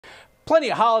Plenty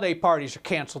of holiday parties are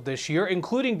canceled this year,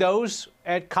 including those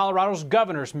at Colorado's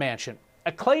governor's mansion.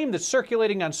 A claim that's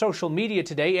circulating on social media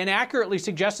today inaccurately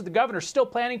suggests that the governor's still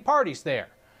planning parties there.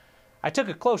 I took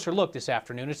a closer look this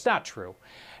afternoon. It's not true.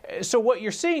 So what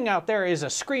you're seeing out there is a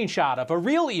screenshot of a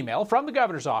real email from the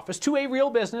governor's office to a real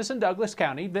business in Douglas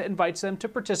County that invites them to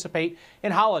participate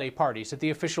in holiday parties at the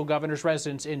official governor's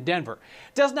residence in Denver.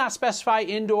 It does not specify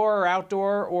indoor or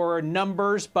outdoor or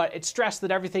numbers, but it stressed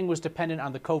that everything was dependent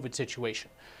on the COVID situation.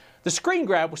 The screen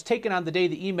grab was taken on the day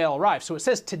the email arrived, so it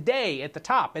says today at the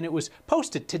top, and it was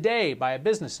posted today by a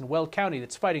business in Weld County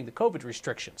that's fighting the COVID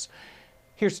restrictions.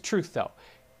 Here's the truth, though.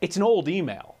 It's an old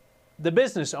email. The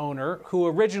business owner who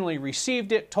originally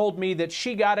received it told me that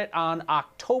she got it on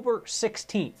October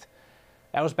 16th.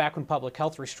 That was back when public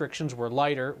health restrictions were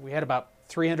lighter. We had about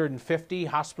 350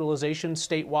 hospitalizations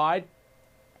statewide.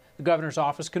 The governor's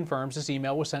office confirms this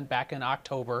email was sent back in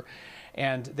October,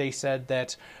 and they said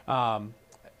that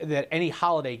that any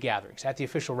holiday gatherings at the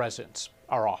official residence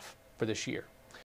are off for this year.